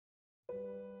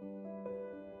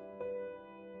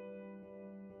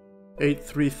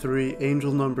833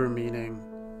 angel number meaning.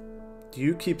 Do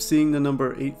you keep seeing the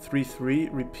number 833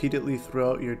 repeatedly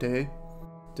throughout your day?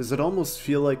 Does it almost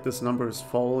feel like this number is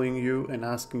following you and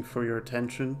asking for your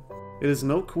attention? It is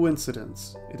no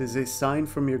coincidence. It is a sign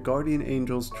from your guardian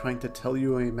angels trying to tell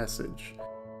you a message.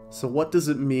 So what does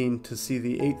it mean to see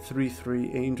the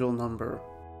 833 angel number?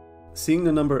 Seeing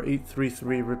the number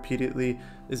 833 repeatedly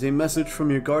is a message from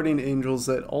your guardian angels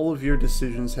that all of your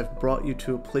decisions have brought you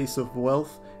to a place of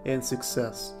wealth and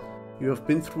success. You have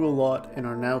been through a lot and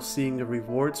are now seeing the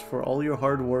rewards for all your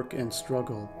hard work and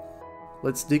struggle.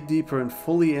 Let's dig deeper and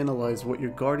fully analyze what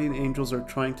your guardian angels are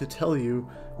trying to tell you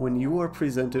when you are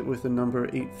presented with the number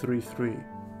 833.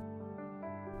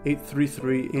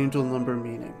 833 angel number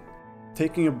meaning.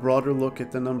 Taking a broader look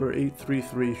at the number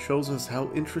 833 shows us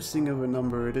how interesting of a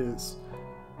number it is.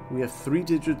 We have 3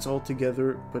 digits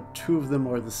altogether, but 2 of them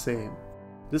are the same.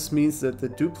 This means that the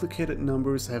duplicated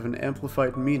numbers have an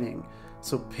amplified meaning,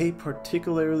 so pay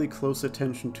particularly close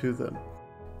attention to them.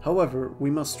 However,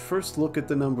 we must first look at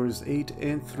the numbers 8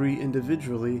 and 3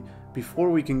 individually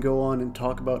before we can go on and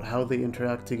talk about how they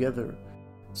interact together.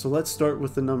 So let's start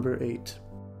with the number 8.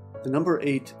 The number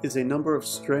 8 is a number of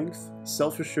strength,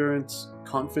 self-assurance,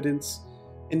 confidence,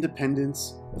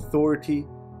 independence, authority,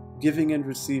 giving and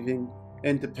receiving,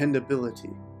 and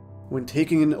dependability. When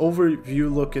taking an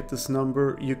overview look at this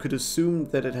number, you could assume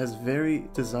that it has very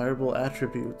desirable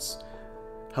attributes.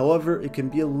 However, it can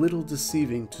be a little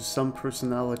deceiving to some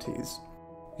personalities.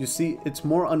 You see, its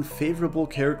more unfavorable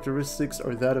characteristics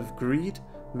are that of greed,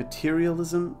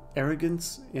 materialism,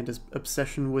 arrogance, and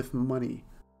obsession with money.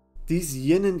 These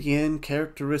yin and yang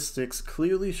characteristics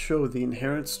clearly show the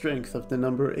inherent strength of the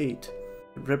number 8.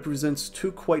 It represents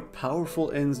 2 quite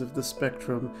powerful ends of the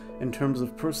spectrum in terms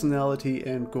of personality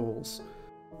and goals,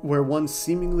 where one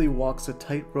seemingly walks a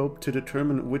tightrope to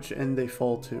determine which end they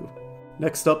fall to.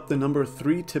 Next up, the number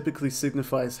 3 typically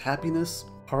signifies happiness,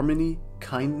 harmony,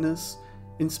 kindness,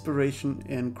 inspiration,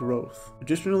 and growth.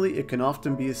 Additionally, it can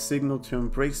often be a signal to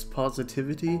embrace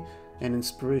positivity and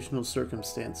inspirational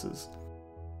circumstances.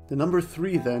 The number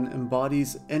 3 then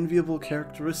embodies enviable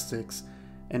characteristics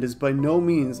and is by no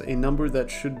means a number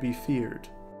that should be feared.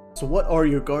 So what are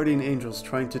your guardian angels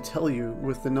trying to tell you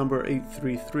with the number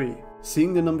 833?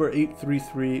 Seeing the number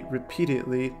 833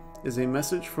 repeatedly is a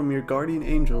message from your guardian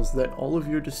angels that all of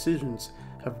your decisions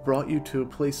have brought you to a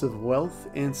place of wealth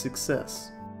and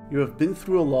success. You have been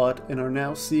through a lot and are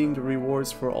now seeing the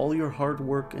rewards for all your hard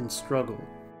work and struggle.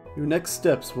 Your next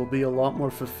steps will be a lot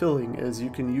more fulfilling as you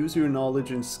can use your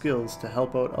knowledge and skills to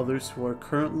help out others who are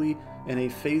currently in a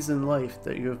phase in life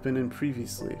that you have been in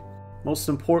previously. Most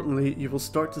importantly, you will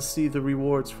start to see the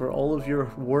rewards for all of your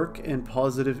work and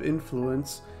positive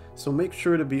influence, so make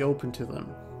sure to be open to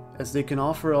them, as they can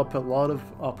offer up a lot of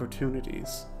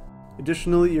opportunities.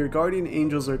 Additionally, your guardian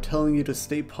angels are telling you to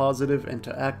stay positive and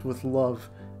to act with love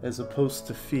as opposed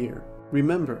to fear.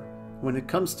 Remember, when it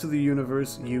comes to the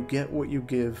universe, you get what you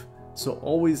give, so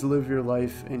always live your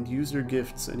life and use your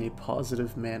gifts in a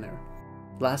positive manner.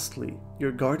 Lastly,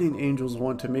 your guardian angels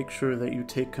want to make sure that you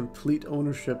take complete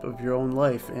ownership of your own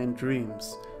life and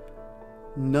dreams.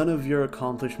 None of your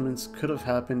accomplishments could have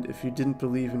happened if you didn't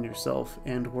believe in yourself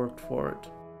and worked for it.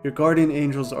 Your guardian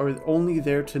angels are only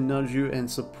there to nudge you and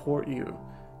support you,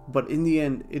 but in the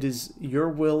end, it is your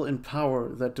will and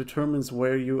power that determines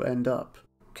where you end up.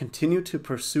 Continue to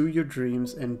pursue your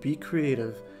dreams and be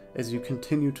creative as you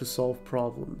continue to solve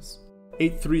problems.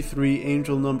 833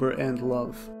 angel number and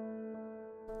love.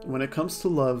 When it comes to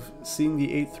love, seeing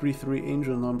the 833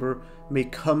 angel number may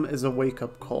come as a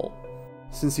wake-up call.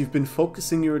 Since you've been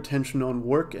focusing your attention on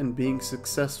work and being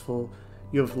successful,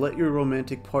 you have let your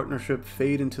romantic partnership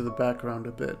fade into the background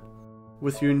a bit.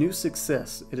 With your new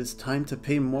success, it is time to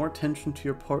pay more attention to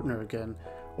your partner again,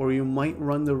 or you might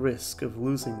run the risk of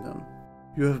losing them.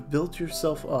 You have built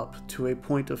yourself up to a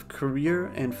point of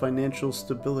career and financial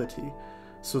stability,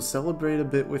 so celebrate a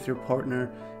bit with your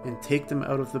partner and take them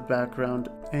out of the background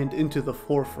and into the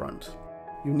forefront.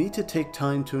 You need to take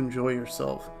time to enjoy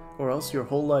yourself, or else your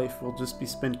whole life will just be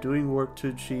spent doing work to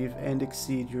achieve and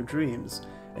exceed your dreams,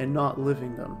 and not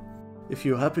living them. If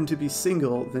you happen to be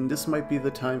single, then this might be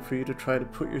the time for you to try to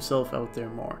put yourself out there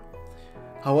more.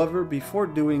 However, before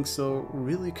doing so,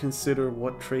 really consider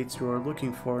what traits you are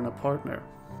looking for in a partner.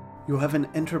 You have an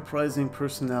enterprising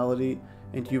personality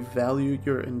and you value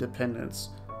your independence,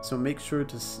 so make sure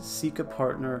to seek a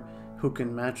partner who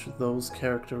can match those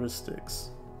characteristics.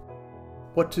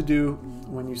 What to do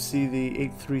when you see the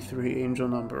 833 angel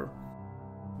number.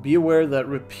 Be aware that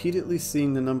repeatedly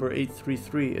seeing the number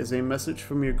 833 is a message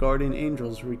from your guardian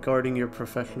angels regarding your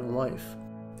professional life.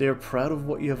 They are proud of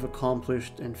what you have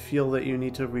accomplished and feel that you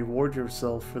need to reward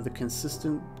yourself for the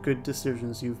consistent good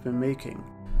decisions you've been making.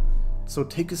 So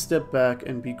take a step back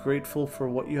and be grateful for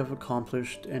what you have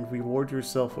accomplished and reward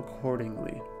yourself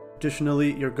accordingly.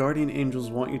 Additionally, your guardian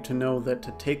angels want you to know that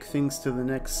to take things to the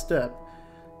next step,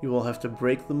 you will have to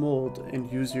break the mold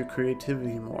and use your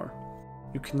creativity more.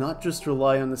 You cannot just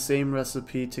rely on the same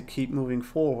recipe to keep moving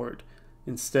forward.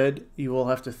 Instead, you will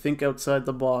have to think outside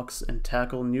the box and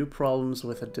tackle new problems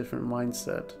with a different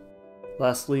mindset.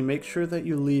 Lastly, make sure that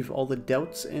you leave all the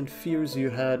doubts and fears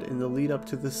you had in the lead up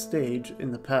to this stage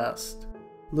in the past.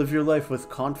 Live your life with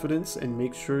confidence and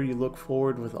make sure you look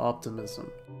forward with optimism.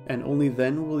 And only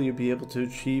then will you be able to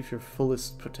achieve your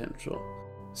fullest potential.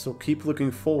 So keep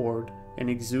looking forward and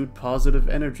exude positive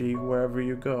energy wherever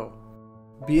you go.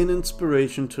 Be an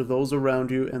inspiration to those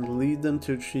around you and lead them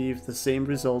to achieve the same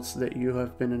results that you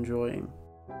have been enjoying.